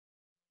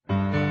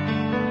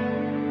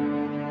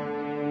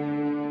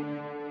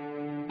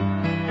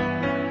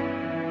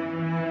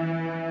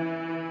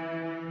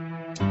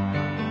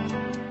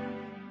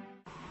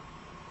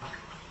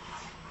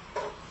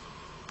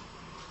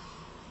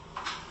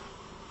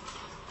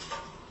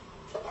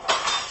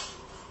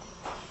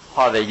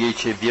Hi there,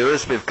 YouTube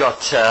viewers. We've got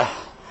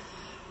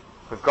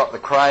the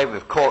cray.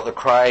 We've caught the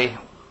cray.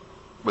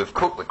 We've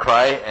cooked the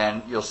cray,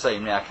 and you'll see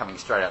him now coming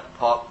straight out the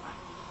pot.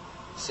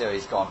 See how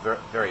he's gone very,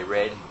 very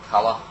red in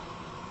colour.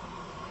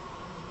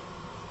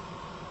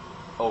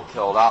 All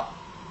curled up,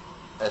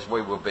 as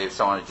we would be if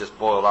someone had just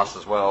boiled us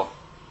as well.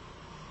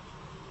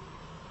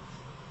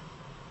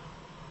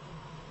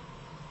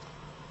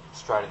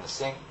 Straight in the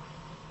sink.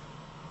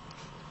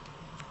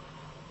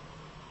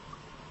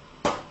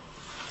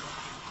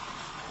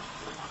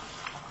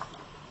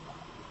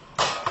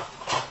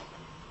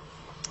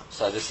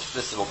 So this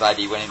little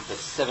baby went in for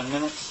 7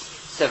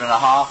 minutes,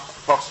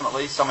 7.5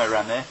 approximately, somewhere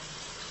around there.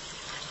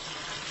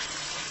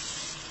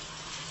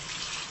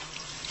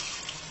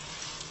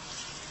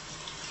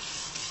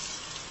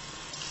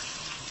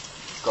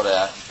 Got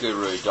our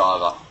Guru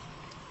diver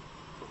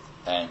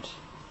and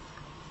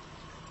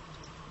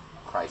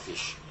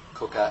crayfish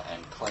cooker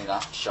and cleaner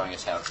showing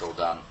us how it's all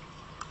done.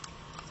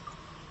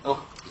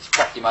 Oh, he's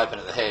cracked him open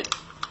at the head.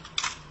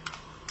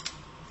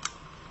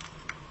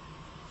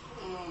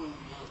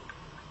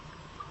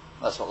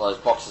 That's what those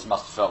boxers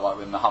must have felt like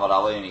with Muhammad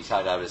Ali and his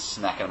takeovers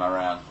smacking them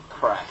around.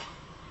 Crack.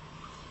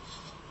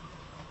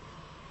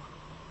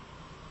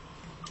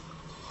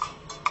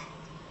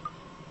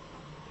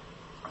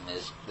 And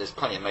there's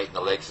plenty of meat in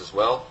the legs as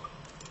well.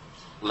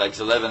 Legs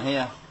 11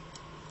 here.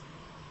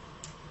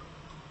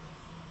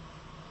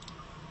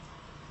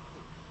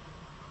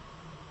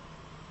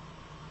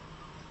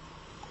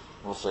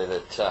 We'll see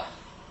that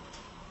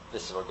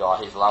this little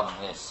guy, he's loving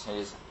this.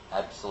 He's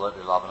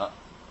absolutely loving it.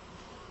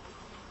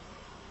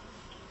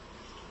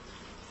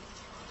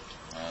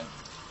 And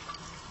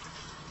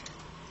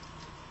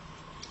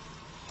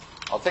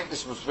I think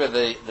this was where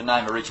the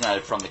name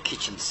originated from, the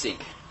kitchen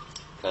sink,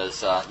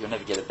 because you'll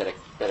never get a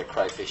better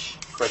crayfish,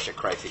 fresher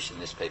crayfish than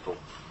this, people.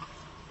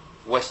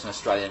 Western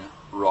Australian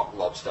rock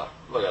lobster.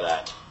 Look at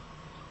that.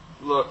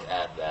 Look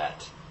at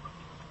that.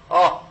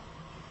 Oh!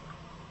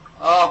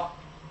 Oh!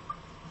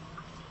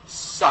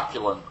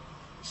 Succulent,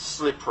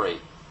 slippery,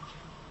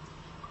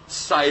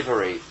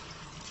 savoury,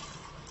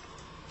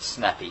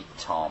 snappy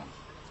Tom.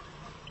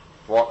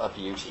 What a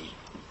beauty.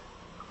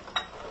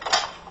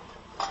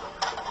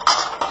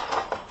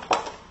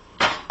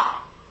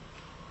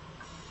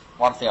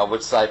 One thing I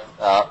would say,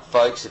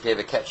 folks, if you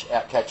ever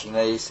out catching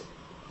these,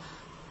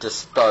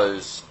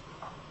 dispose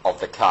of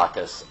the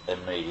carcass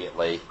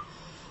immediately,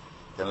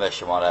 unless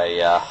you want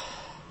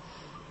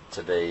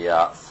to be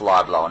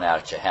fly blowing out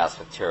at your house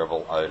with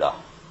terrible odour.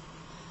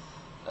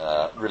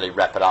 Really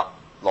wrap it up,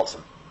 lots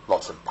of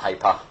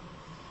paper,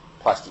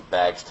 plastic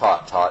bags,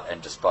 tight,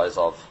 and dispose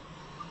of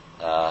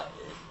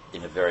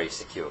in a very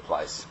secure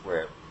place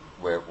where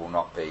it will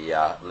not be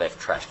left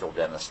trashed all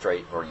down the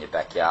street or in your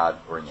backyard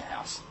or in your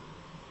house.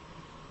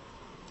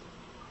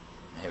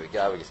 And here we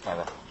go, we just gave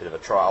a bit of a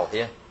trial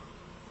here.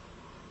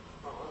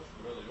 Oh, that's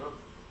really good.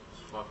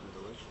 It's fucking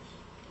delicious.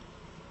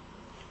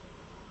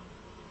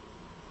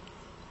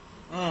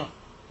 Mmm. I'll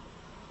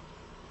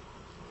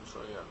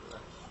show you after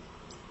that.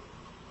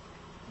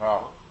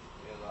 Oh.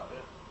 Yeah, like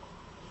that.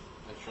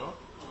 You sure?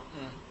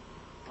 Mm.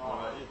 What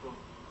about you?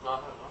 No, I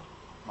don't know.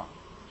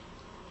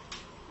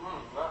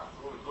 That's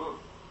really good.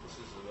 This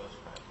is the best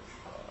crayfish.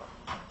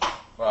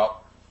 Well,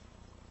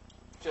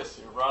 Just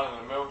your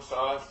run-of-the-mill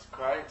sized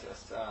cray,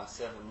 just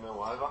 7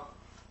 mil over.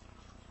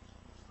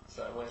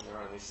 So when they're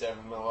only 7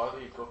 mil over,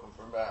 you cook them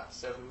for about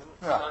 7 minutes,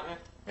 Yeah. don't you?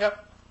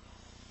 yep.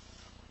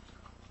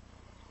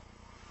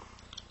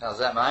 How's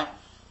that, mate?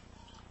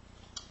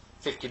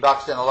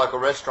 $50 down the local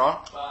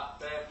restaurant, But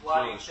they're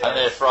bloody and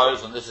they're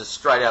frozen. This is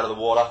straight out of the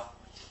water.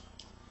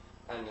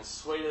 and as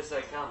sweet as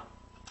they come.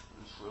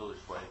 It's really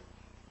sweet.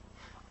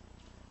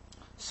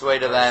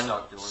 Sweeter Very than,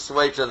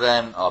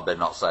 succulent. oh, I better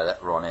not say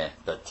that on air,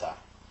 but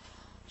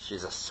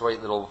she's a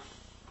sweet little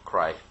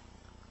cray.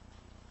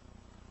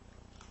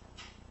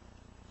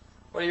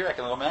 What do you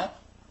reckon, little man?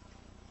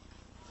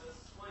 It's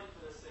sweet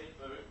for the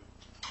seafood.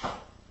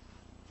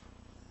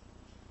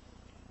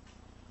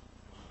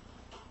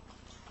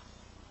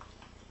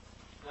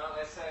 You know what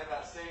they say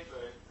about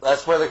seafood?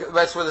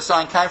 That's where the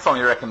saying came from,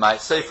 you reckon,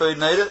 mate? Seafood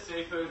need it?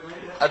 Seafood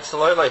need it.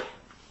 Absolutely.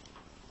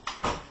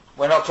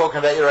 We're not talking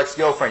about your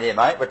ex-girlfriend here,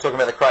 mate. We're talking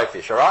about the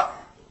crayfish, all right?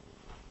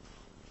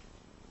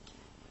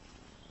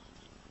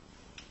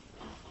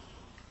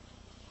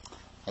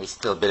 He's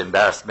still a bit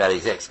embarrassed about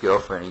his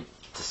ex-girlfriend. He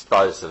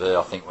disposed of her,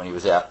 I think, when he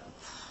was out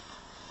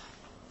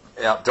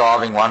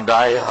diving one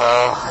day.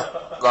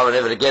 They were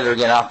never together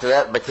again after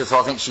that, because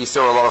I think she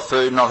saw a lot of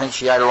food, and I think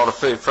she ate a lot of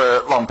food for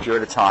a long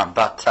period of time.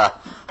 But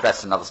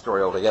that's another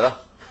story altogether.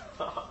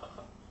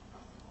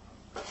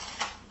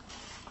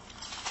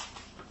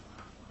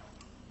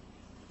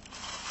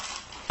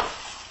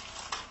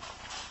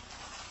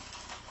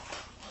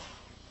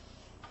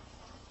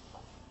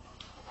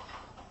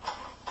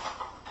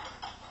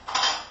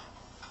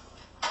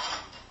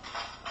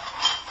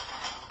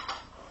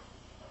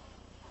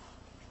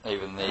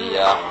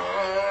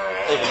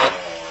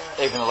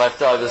 Even the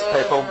leftovers,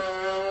 people.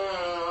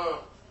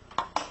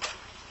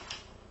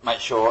 Make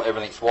sure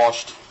everything's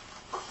washed.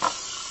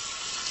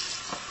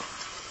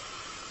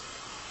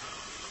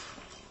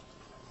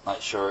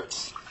 make sure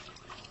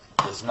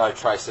there's no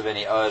trace of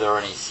any odour or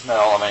any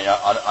smell. I mean,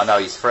 I know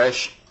he's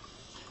fresh,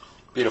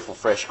 beautiful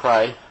fresh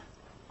cray,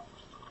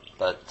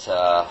 but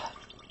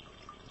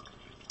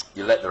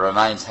you let the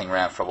remains hang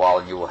around for a while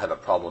and you will have a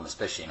problem,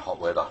 especially in hot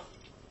weather.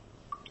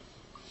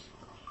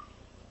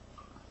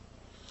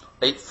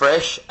 Eat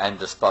fresh and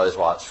dispose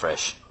while it's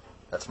fresh.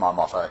 That's my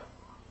motto.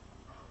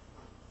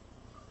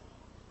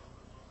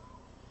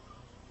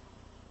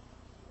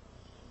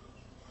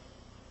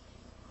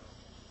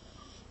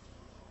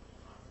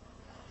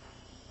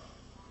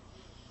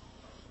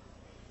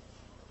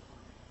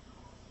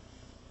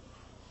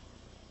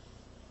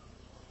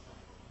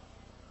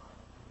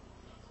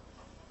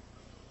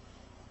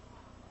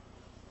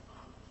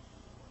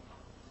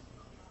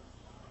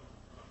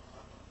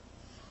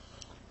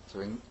 So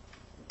we can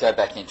go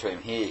back into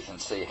him here. You can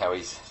see how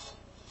he's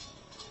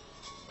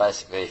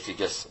basically, if you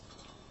just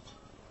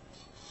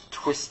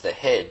twist the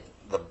head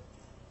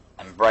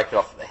and break it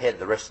off at the head,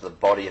 the rest of the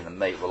body and the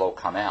meat will all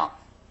come out,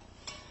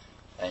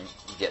 and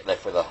you get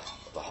left with the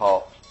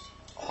whole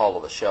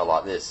of the shell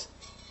like this.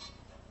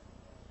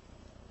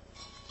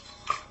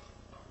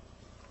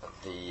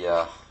 But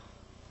the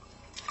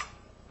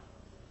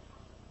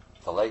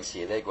legs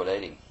here, they're good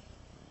eating.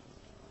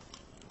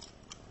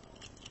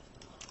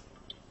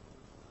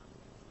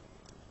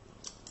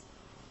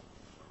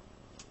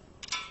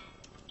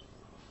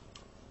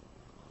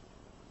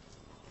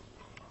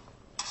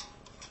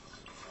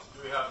 Do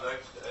we have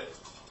legs to eat?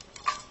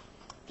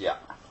 Yeah.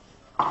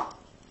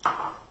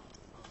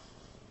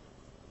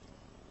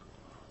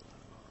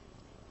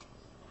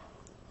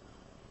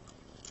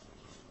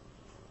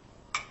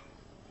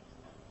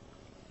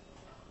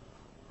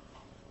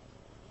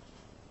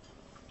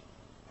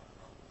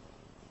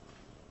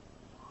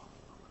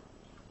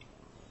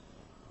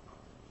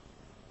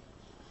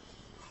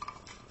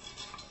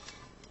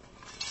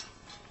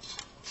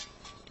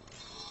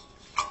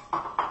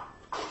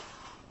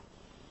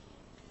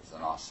 It's a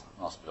nice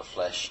bit of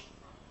flesh,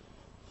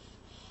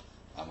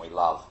 and we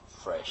love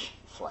fresh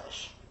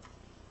flesh.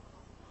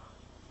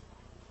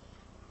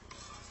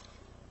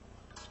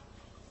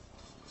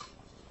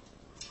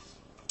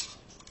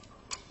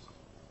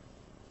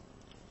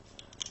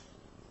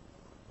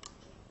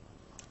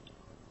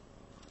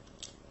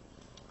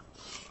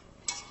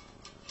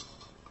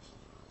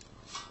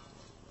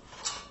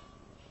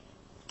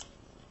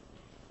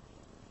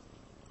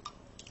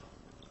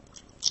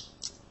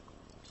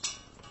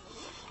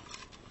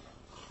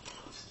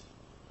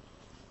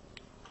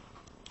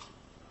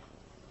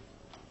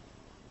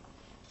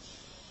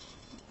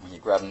 When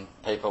you're grabbing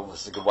people,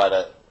 this is a good way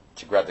to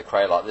grab the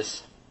cray like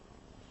this.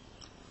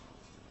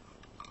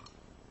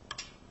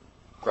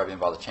 Grab him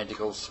by the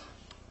tentacles,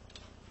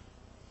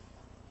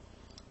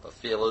 the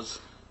feelers.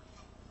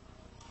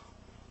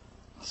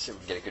 Let's see if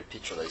we can get a good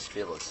picture of these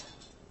feelers.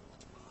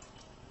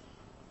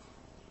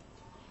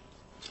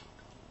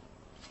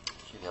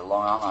 Gee, they're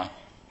long, aren't they?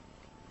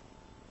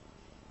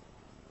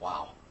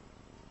 Wow.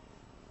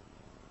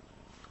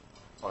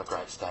 What a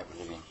great state we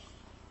live in.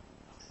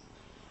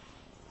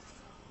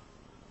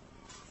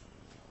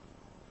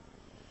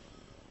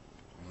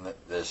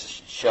 There's a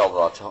shell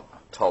that I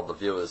told the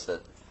viewers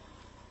that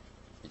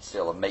you'd see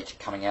all the meat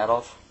coming out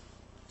of.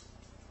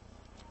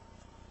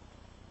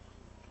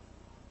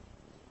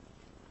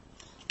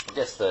 I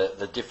guess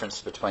the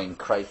difference between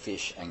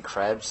crayfish and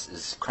crabs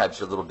is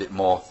crabs are a little bit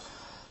more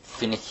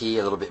finicky,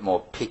 a little bit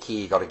more picky.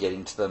 You've got to get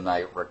into them.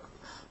 They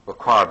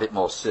require a bit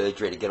more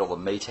surgery to get all the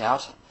meat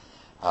out.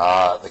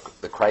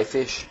 The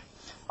crayfish,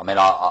 I mean,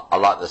 I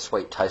like the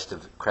sweet taste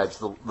of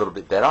crabs a little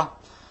bit better.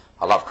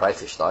 I love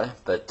crayfish though,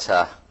 but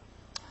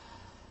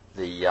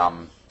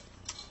the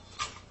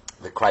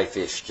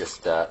crayfish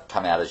just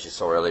come out, as you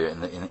saw earlier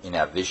in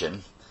our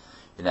vision,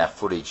 in our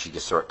footage. You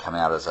just saw it come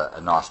out as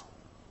a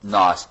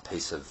nice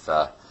piece of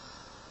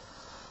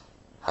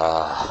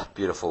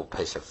beautiful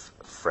piece of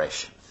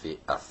fresh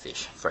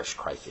fish, fresh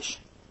crayfish.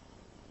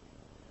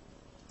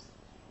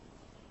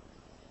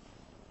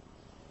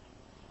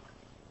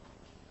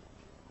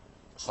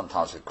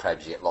 Sometimes with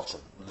crabs you get lots of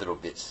little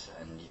bits,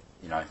 and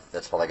you know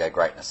that's why they go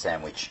great in a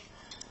sandwich.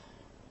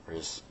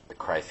 Whereas the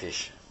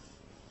crayfish,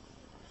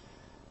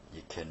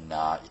 you can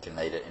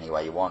eat it any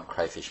way you want.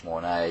 Crayfish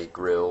mornay,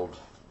 grilled,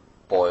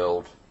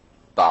 boiled,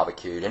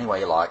 barbecued, any way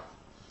you like,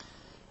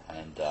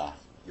 and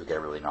you'll get a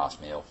really nice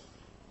meal.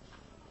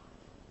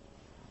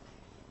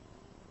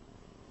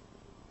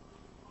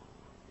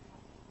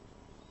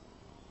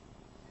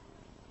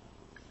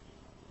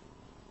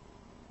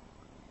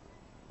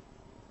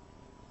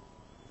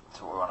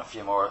 So we want a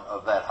few more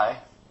of that, hey?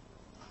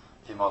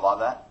 A few more like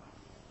that.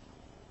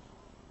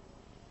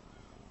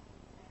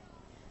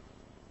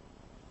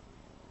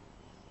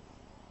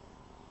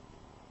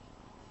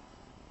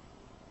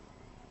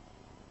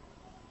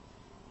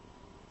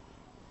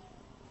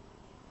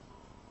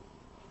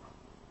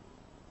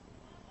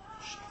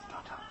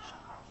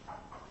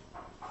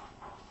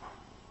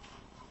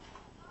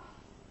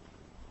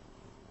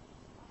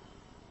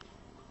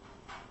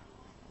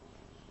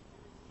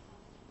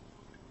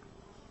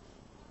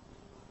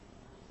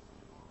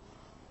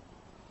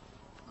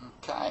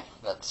 Okay,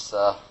 that's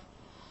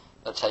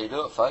how you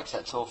do it, folks.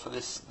 That's all for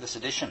this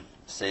edition.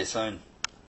 See you soon.